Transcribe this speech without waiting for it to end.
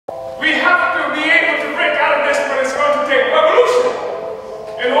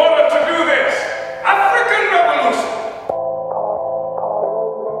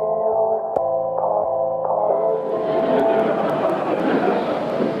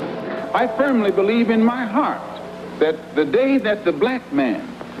I firmly believe in my heart that the day that the black man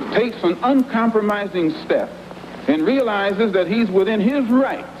takes an uncompromising step and realizes that he's within his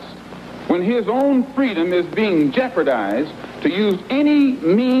rights, when his own freedom is being jeopardized, to use any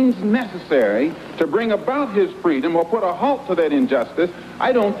means necessary to bring about his freedom or put a halt to that injustice,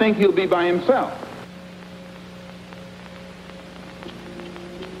 I don't think he'll be by himself.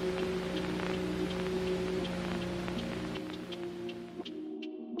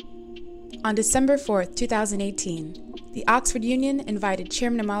 On December 4th, 2018, the Oxford Union invited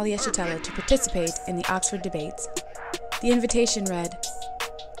Chairman Omali Yeshitela to participate in the Oxford debates. The invitation read,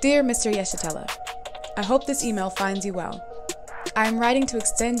 "Dear Mr. Yeshitela, I hope this email finds you well. I am writing to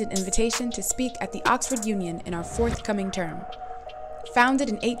extend an invitation to speak at the Oxford Union in our forthcoming term. Founded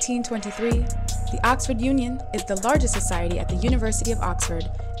in 1823, the Oxford Union is the largest society at the University of Oxford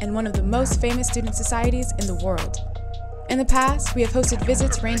and one of the most famous student societies in the world. In the past, we have hosted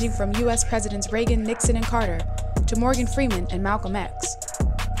visits ranging from U.S. Presidents Reagan, Nixon, and Carter to Morgan Freeman and Malcolm X.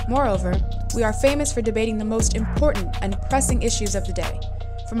 Moreover, we are famous for debating the most important and pressing issues of the day,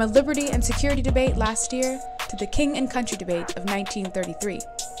 from a liberty and security debate last year to the King and Country debate of 1933.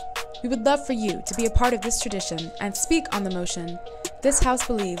 We would love for you to be a part of this tradition and speak on the motion, this House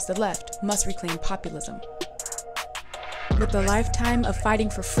believes the left must reclaim populism. With a lifetime of fighting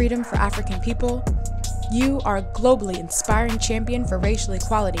for freedom for African people, you are a globally inspiring champion for racial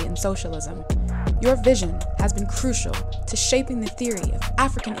equality and socialism. Your vision has been crucial to shaping the theory of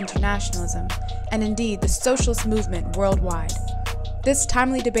African internationalism and indeed the socialist movement worldwide. This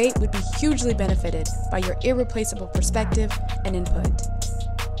timely debate would be hugely benefited by your irreplaceable perspective and input.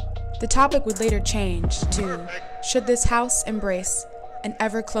 The topic would later change to, should this House embrace an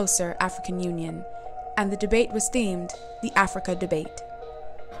ever closer African Union? And the debate was themed, the Africa Debate.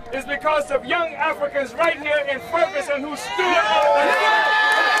 It's because of young Africans right here in Ferguson who stood up.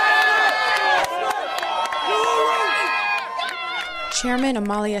 Chairman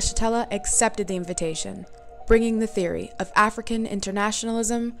Omali Yeshitela accepted the invitation, bringing the theory of African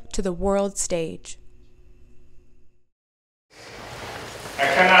internationalism to the world stage. I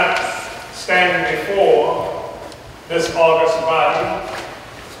cannot stand before this august body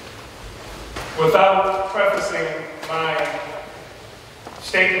without prefacing my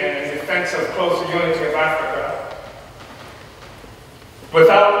statement in defense of closer unity of Africa,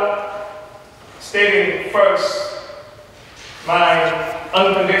 without stating first my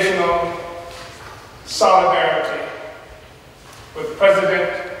unconditional solidarity with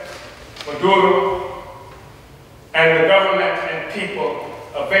President Maduro and the government and people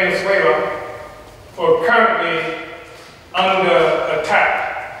of Venezuela who are currently under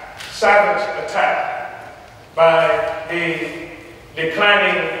attack, savage attack, by the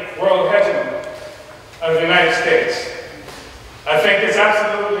declining world hegemony of the United States. I think it's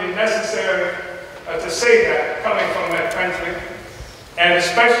absolutely necessary to say that, coming from that country, and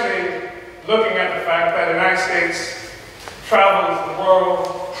especially looking at the fact that the United States travels the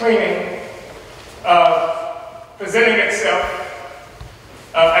world claiming, presenting itself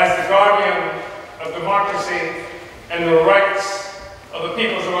as the guardian of democracy and the rights of the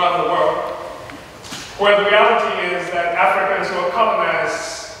peoples around the world, where the reality is that Africans who are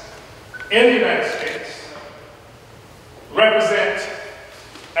colonized in the United States represent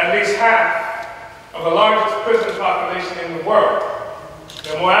at least half of the largest prison population in the world.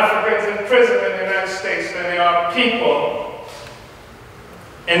 There are more Africans in prison in the United States than there are people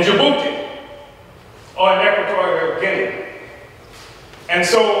in Djibouti or in Equatorial Guinea. And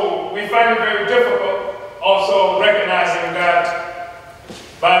so we find it very difficult also recognizing that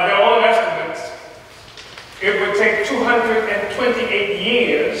by their own estimates, it would take 228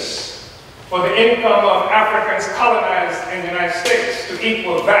 years for the income of Africans colonized in the United States to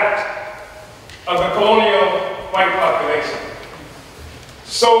equal that of the colonial white population.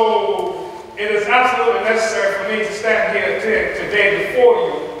 So it is absolutely necessary for me to stand here today before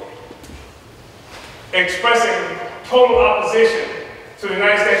you expressing total opposition to the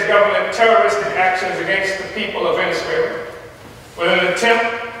United States government terroristic actions against the people of Venezuela with an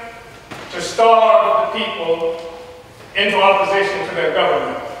attempt to starve the people into opposition to their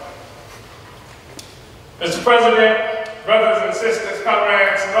government. Mr. President, brothers and sisters,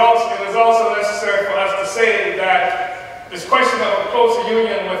 comrades, it is also necessary for us to say that this question of a closer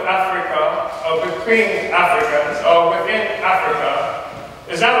union with Africa, or between Africans, or within Africa,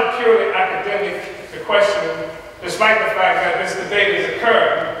 is not a purely academic question, despite the fact that this debate has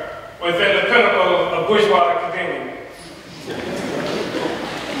occurred within the pinnacle of bourgeois academia.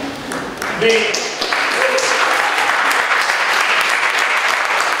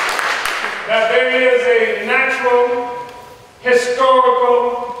 That there is a natural,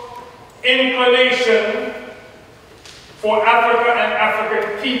 historical, inclination for Africa and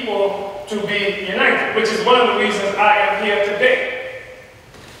African people to be united, which is one of the reasons I am here today.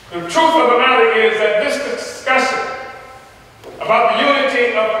 The truth of the matter is that this discussion about the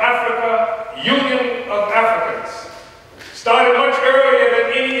unity of Africa, union of Africans, started much earlier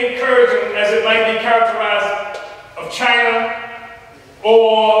than any incursion, as it might be characterized, of China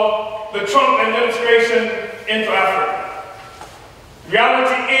or the Trump administration into Africa.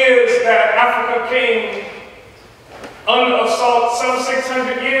 Reality is that Africa came under assault some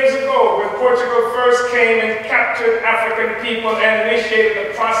 600 years ago when Portugal first came and captured African people and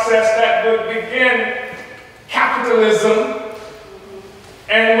initiated a process that would begin capitalism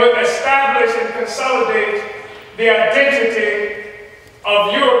and would establish and consolidate the identity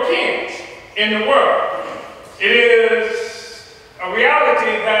of Europeans in the world. It is a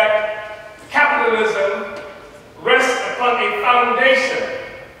reality that capitalism rests upon a foundation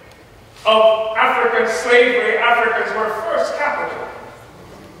of African slavery. Africans were first capital.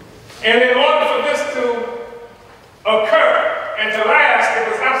 And in order for this to occur and to last, it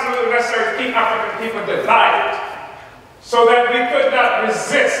was absolutely necessary to keep African people divided so that we could not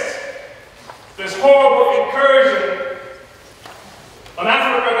resist this horrible incursion on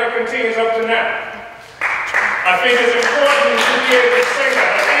Africa that continues up to now. I think it's important to be able to say that.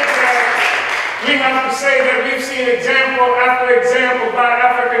 I think that we have to say that we've seen example after example by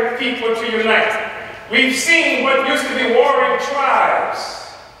African people to unite. We've seen what used to be warring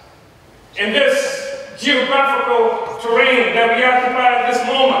tribes in this geographical terrain that we occupy at this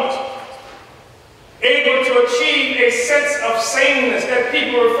moment, able to achieve a sense of sameness that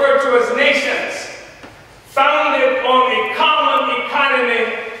people refer to as nations, founded on a common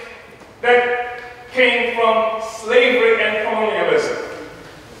economy that came from slavery and colonialism.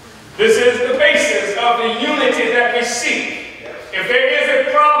 This is the basis of the unity that we seek. If there is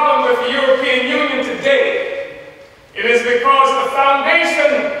a problem with the European Union today, it is because the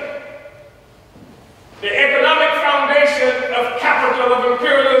foundation, the economic foundation of capital, of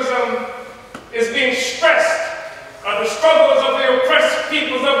imperialism, is being stressed by the struggles of the oppressed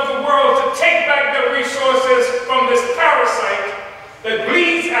peoples of the world to take back their resources from this parasite that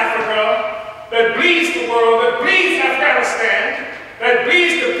bleeds Africa, that bleeds the world, that bleeds Afghanistan, that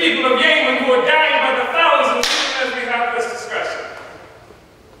bleeds the people of Yemen who are dying by the thousands as we have this discussion.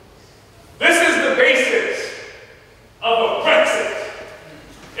 This is the basis of a Brexit.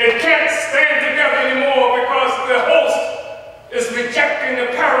 It can't stand together anymore because the host is rejecting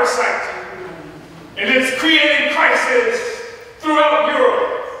the parasite. And it's creating crisis throughout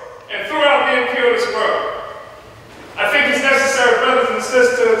Europe and throughout the imperialist world. I think it's necessary, brothers and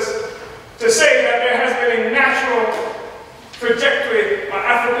sisters, to say that there has been a natural trajectory by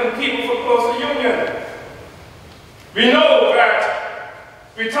African people for closer union. We know that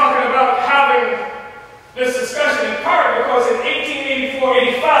we're talking about having this discussion in part because in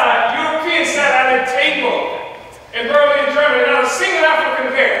 1884-85, Europeans sat at a table in Berlin, Germany, not a single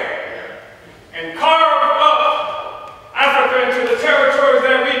African there, and carved up Africa into the territories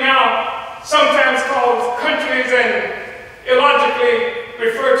that we now sometimes call countries and illogically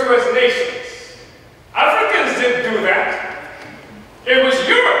refer to as nations. Africans didn't do that. It was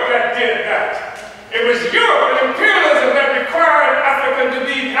Europe that did that. It was Europe and imperialism that required Africa to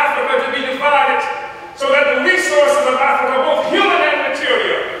be divided so that the resources of Africa, both human and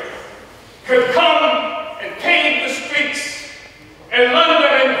material, could come and pave the streets in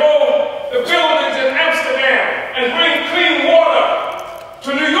London and grow the buildings in Amsterdam and bring clean water to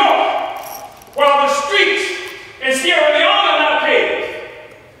New York, while the streets in Sierra Leone are not paved,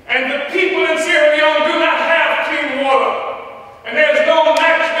 and the people in Sierra Leone do not have clean water. And there's no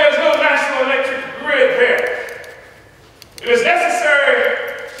national electric grid there. It is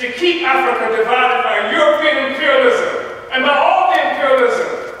necessary to keep Africa divided by European imperialism and by all the imperialism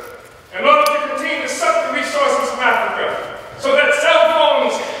in order to continue to suck the resources from Africa so that cell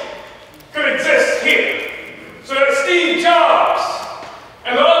phones could exist here, so that Steve Jobs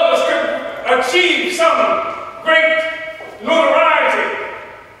and the others could achieve some great notoriety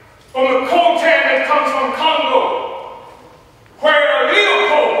from the coltan that comes from Congo, where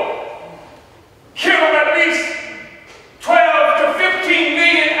Leopold killed at least 12 to 15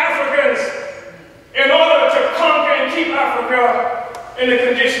 million Africans in order to conquer and keep Africa in the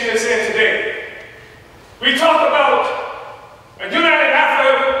condition it's in today. We talk about a united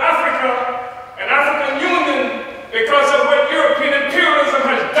Africa, an African Union, because of what European imperialism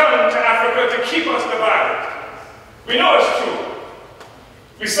has done to Africa to keep us divided. We know it's true.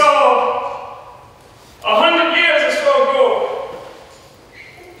 We saw 100 years or so ago,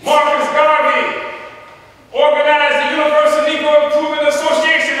 Marcus Garvey organized the Universal Negro Improvement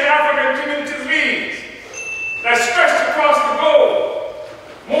Association in Africa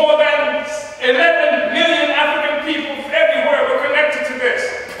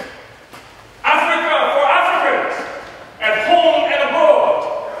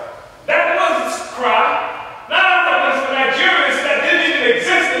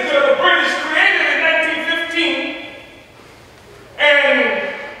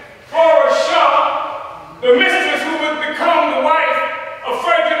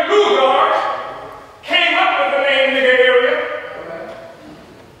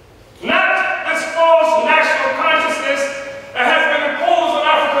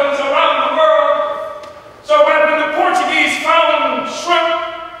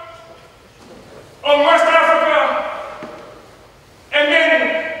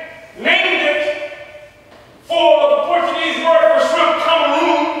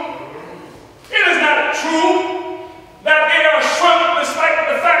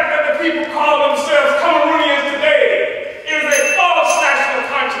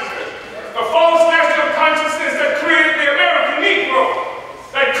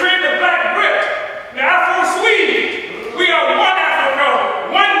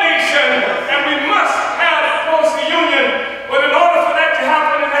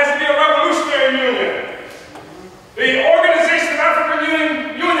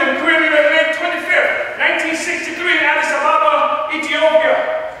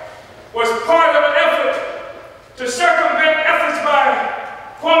was part of an effort to circumvent efforts by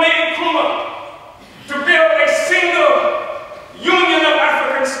Kwame Nkrumah to build a single union of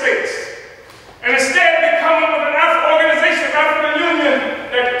African states, and instead becoming an organization of African Union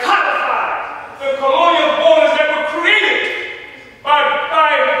that codified the colonial borders that were created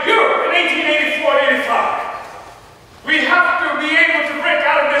by Europe in 1884-85. We have to be able to break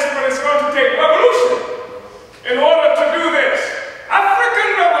out of this, but it's going to take revolution in order to do this. African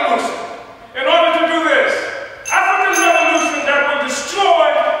revolution in order to do this. African revolution that will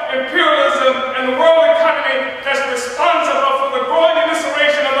destroy imperialism and the world economy that's responsible for the growing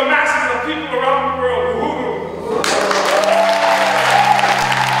evisceration of the masses of people around the world.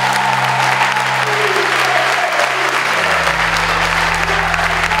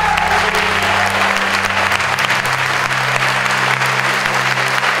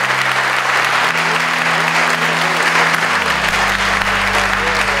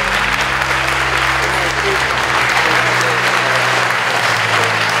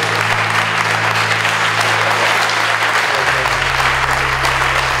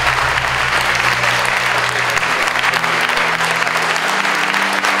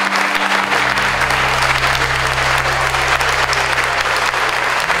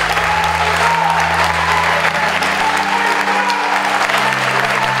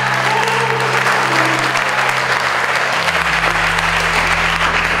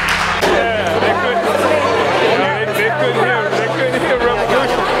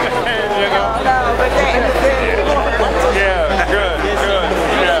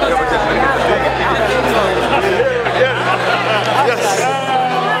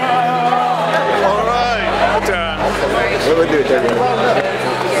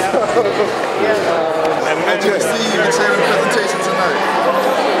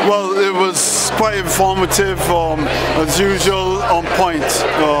 Well, it was quite informative, as usual, on point.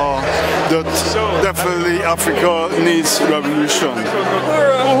 That definitely Africa needs revolution.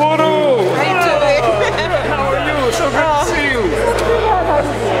 Uhuru! How are you? So good to see you.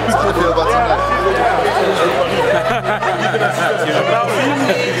 How do you feel about tonight?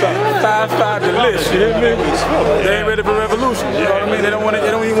 Five the list, you hear me? They ain't ready for revolution, you know what I mean? They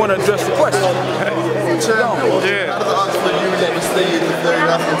don't even want to address the question.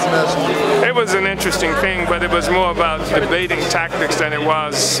 It was an interesting thing, but it was more about debating tactics than it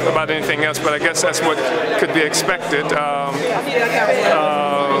was about anything else, but I guess that's what could be expected.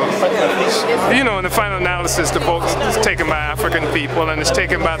 You know, in the final analysis, the vote is taken by African people, and it's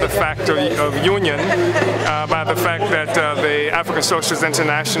taken by the fact of union, by the fact that the African Socialist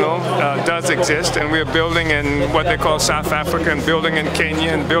International does exist, and we're building in what they call South Africa, and building in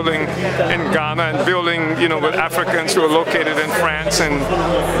Kenya, and building in Ghana, and building, you know, with Africans who are located in France and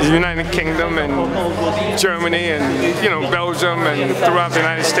the United Kingdom and Germany and, you know, Belgium and throughout the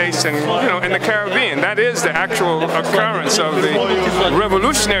United States and, you know, in the Caribbean. That is the actual occurrence of the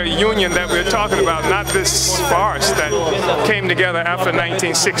revolutionary union that we're talking about, not this farce that came together after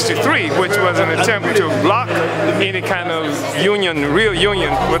 1963, which was an attempt to block any kind of union, real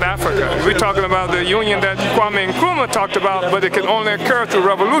union with Africa. We're talking about the union that Kwame Nkrumah talked about, but it can only occur through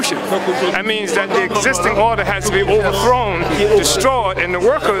revolution. That means that the existing order has to be overthrown, destroyed, and the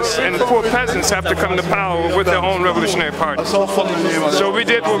workers and the poor peasants have to come to power with their own revolutionary party. So we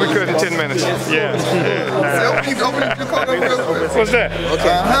did what we could in 10 minutes. Yeah. What's that?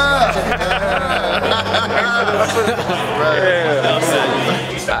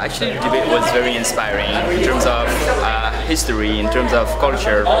 Actually, the debate was very inspiring in terms of history, in terms of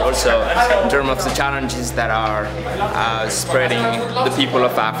culture, but also in terms of the challenges that are spreading the people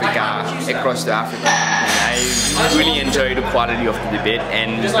of Africa across the African continent. I really enjoyed the quality of the debate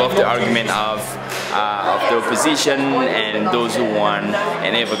and both the argument of the opposition and those who want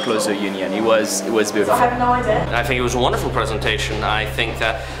an ever closer union. It was beautiful. I think it was a wonderful presentation. I think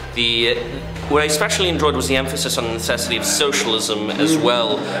that what I especially enjoyed was the emphasis on the necessity of socialism as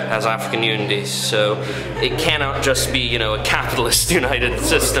well as African unity. So it cannot just be, you know, a capitalist united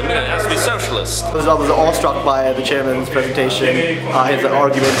system. It has to be socialist. I was awestruck by the chairman's presentation, his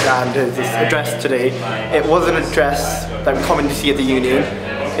argument and his address today. It was an address that we commonly see at the union.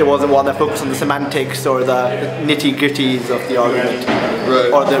 It wasn't one that focused on the semantics or the nitty-gritties of the argument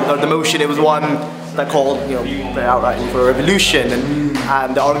or the motion. It was one that called, you know, very outrightly for a revolution,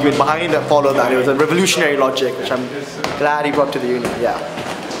 and the argument behind it followed that. It was a revolutionary logic, which I'm glad he brought to the union. Yeah,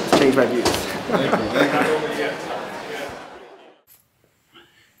 it's changed my views.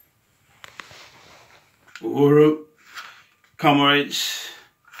 Uhuru, comrades,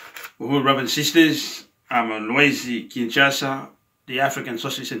 Uhuru, brothers and sisters, I'm Nwezi Kinshasa, the African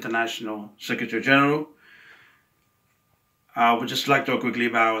Socialist International Secretary General. I would just like to talk quickly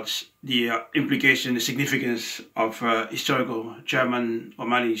about the implication, the significance of historical Chairman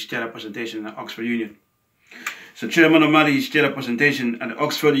Omali Yeshitela presentation at Oxford Union. So Chairman Omali Yeshitela presentation at the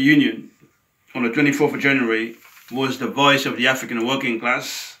Oxford Union on the 24th of January was the voice of the African working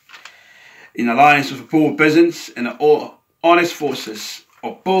class in alliance with poor peasants and all honest forces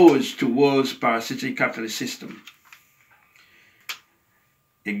opposed to world's parasitic capitalist system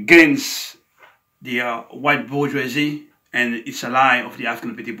against the white bourgeoisie and its ally of the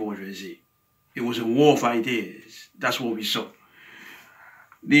African petty bourgeoisie. It was a war of ideas. That's what we saw.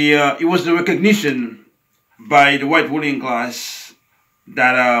 It was the recognition by the white ruling class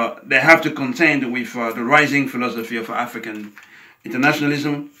that they have to contend with the rising philosophy of African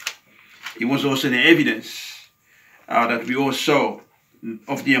internationalism. It was also the evidence that we all saw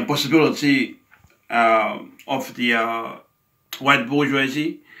of the impossibility of the white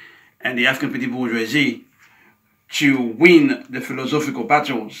bourgeoisie and the African petty bourgeoisie to win the philosophical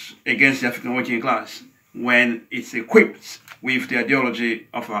battles against the African working class when it's equipped with the ideology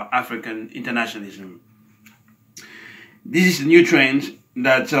of African internationalism. This is the new trend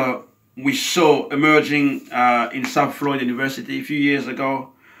that we saw emerging in South Florida University a few years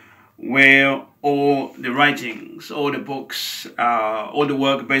ago, where all the writings, all the books, all the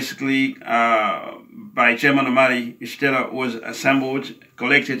work basically by Chairman Omali Yeshitela was assembled,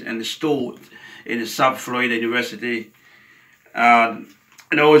 collected and stored in South Florida University. And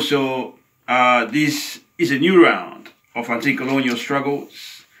also this is a new round of anti-colonial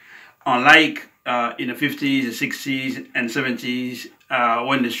struggles, unlike in the 50s, the 60s and 70s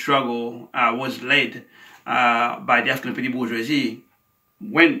when the struggle was led by the African petty bourgeoisie,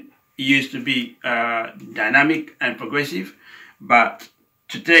 when it used to be dynamic and progressive. But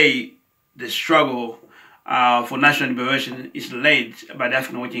today the struggle for national liberation is led by the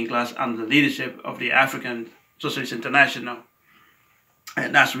African working class under the leadership of the African Socialist International.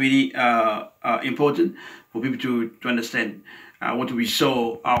 And that's really important for people to understand what we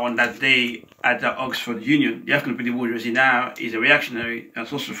saw on that day at the Oxford Union. The African petty bourgeoisie now is a reactionary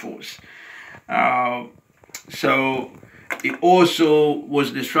social force. So it also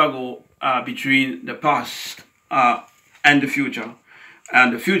was the struggle between the past and the future.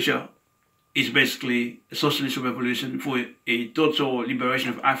 And the future is basically a socialist revolution for a total liberation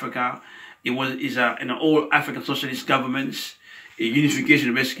of Africa. It is an all African socialist governments, a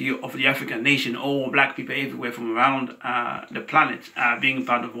unification basically of the African nation, all black people everywhere from around the planet being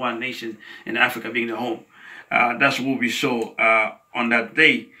part of one nation, and Africa being the home. That's what we saw on that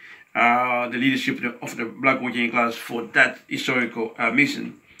day, the leadership of the black working class for that historical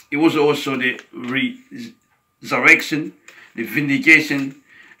mission. It was also the resurrection, the vindication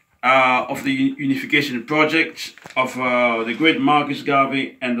of the unification project of the great Marcus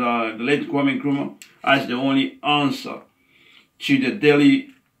Garvey and the late Kwame Nkrumah as the only answer to the daily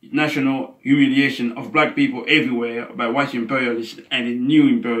national humiliation of black people everywhere by white imperialists and the new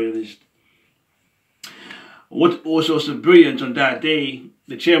imperialists. What was also brilliant on that day,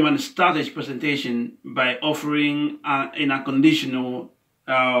 the chairman started his presentation by offering an unconditional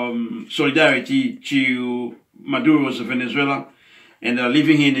solidarity to Maduro's Venezuela. And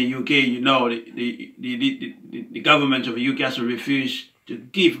living here in the UK, you know, the government of the UK has refused to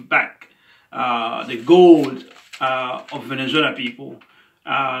give back the gold of Venezuela people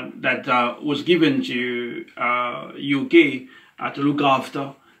that was given to UK to look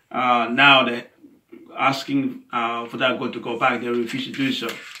after. Now they're asking for that gold to go back. They refuse to do so.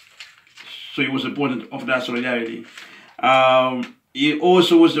 So it was important of that solidarity. It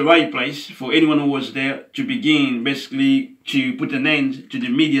also was the right place for anyone who was there to begin basically to put an end to the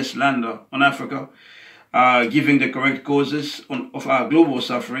media slander on Africa, giving the correct causes of our global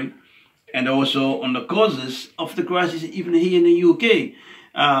suffering, and also on the causes of the crisis even here in the UK.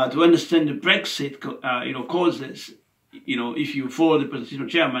 To understand the Brexit causes, if you follow the presidential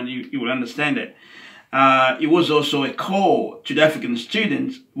chairman, you will understand it. It was also a call to the African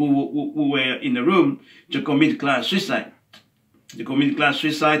students who were in the room to commit class suicide.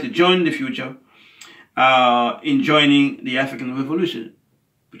 To join the future in joining the African Revolution,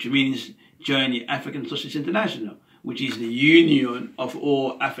 which means join the African Socialist International, which is the union of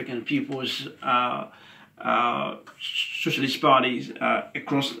all African people's socialist parties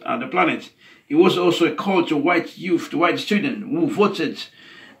across the planet. It was also a call to white youth, to white students who voted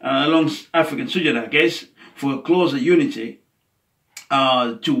along African Socialists for a closer unity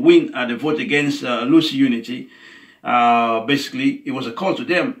to win the vote against loose unity. Basically, it was a call to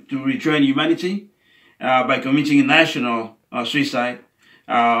them to rejoin humanity by committing national suicide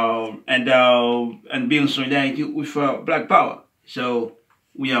and be in solidarity with Black Power. So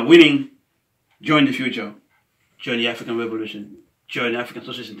we are winning. Join the future. during the African Revolution, during the African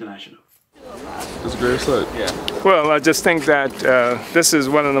Socialist International. That's a great slide. Yeah. Well, I just think that this is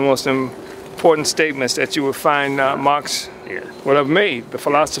one of the most important statements that you will find Marx would have made. The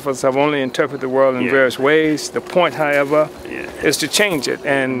philosophers have only interpreted the world in various ways. The point, however, is to change it.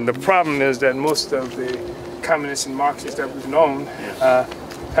 And the problem is that most of the communists and Marxists that we've known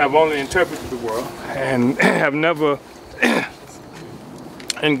have only interpreted the world and have never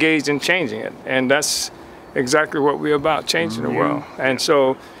engaged in changing it. And that's exactly what we're about, changing the world. And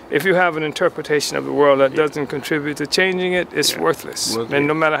so if you have an interpretation of the world that doesn't contribute to changing it, it's worthless. And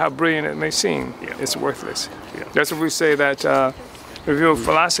no matter how brilliant it may seem, it's worthless. That's what we say, that review of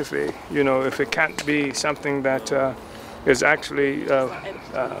philosophy, you know, if it can't be something that is actually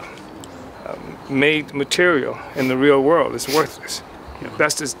made material in the real world, it's worthless.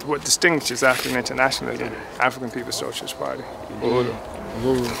 That's just what distinguishes African Internationalism, African People's Socialist Party.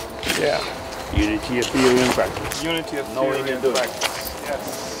 Yeah. Unity of theory and practice. Unity of theory and practice.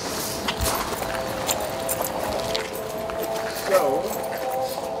 Yes. So.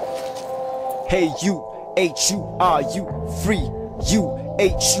 Hey you, H-U-R-U, free. You,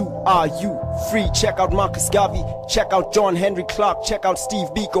 H-U-R-U, free. Check out Marcus Garvey, check out John Henry Clark, check out Steve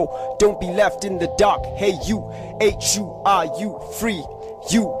Biko. Don't be left in the dark. Hey you, H-U-R-U, free.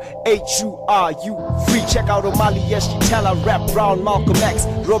 You, H-U-R-U, free. Check out Omali Yeshitela, Rap Brown, Malcolm X,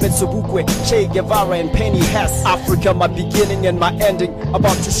 Robert Sobukwe, Che Guevara and Penny Hess. Africa, my beginning and my ending.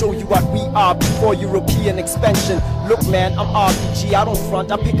 About to show you what we are before European expansion. Look man, I'm RBG, I don't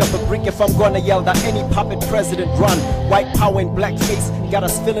front. I pick up a brick if I'm gonna yell that any puppet president run. White power and blackface got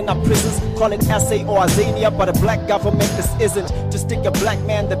us filling up prisons. Call it SA or Azania, but a black government this isn't. To stick a black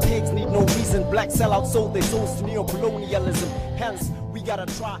man, the pigs need no reason. Black sellouts sold their souls to neo-colonialism. Hence, we gotta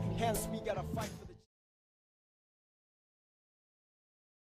try, hence we gotta fight.